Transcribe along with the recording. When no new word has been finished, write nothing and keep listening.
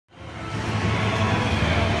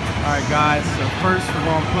Alright guys, so first we're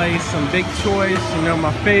going to play some big choice, you know,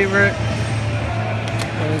 my favorite.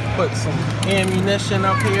 We'll put some ammunition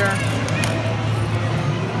up here.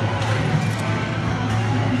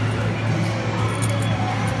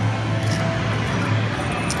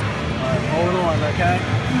 Alright, hold on, okay?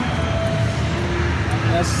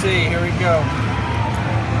 Let's see, here we go.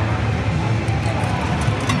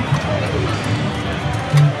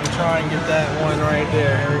 I'll try and get that one right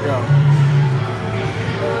there, here we go.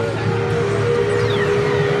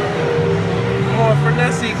 Come on,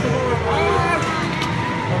 Fernesi, come on.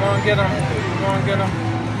 Come on, get him. Come on, get him.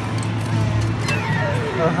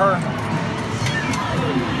 Or her.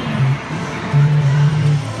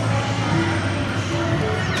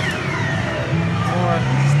 Come on,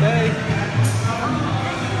 stay.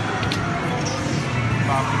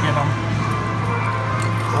 About to get him.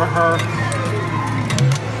 Or her.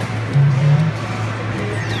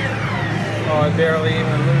 Oh, I barely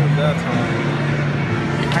even moved that time.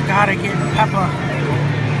 I gotta get Peppa.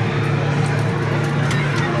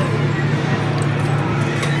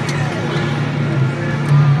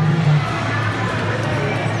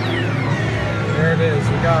 There it is,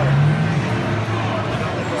 we got it.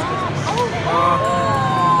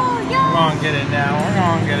 We're gonna get it now, we're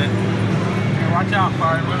gonna get it. Here, watch out,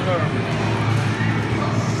 Barry, move over.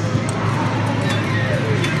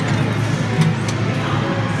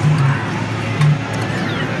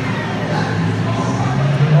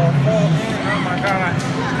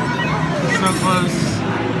 So close.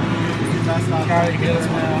 That's not trying to get us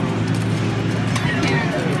now.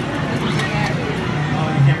 Oh,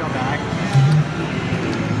 you can't go back.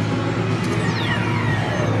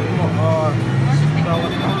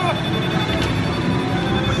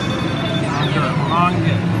 Come on,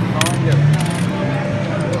 get it.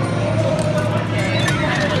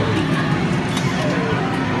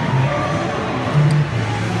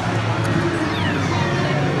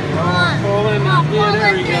 Pull in. Yeah,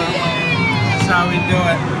 there we go. That's how we do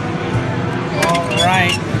it.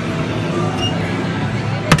 Alright.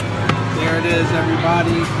 There it is,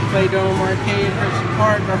 everybody. Play-Doh Arcade, Hershey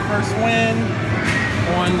Park, our first win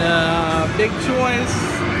on Big Choice.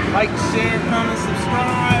 Like, share, comment,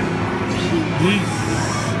 subscribe.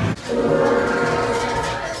 Peace.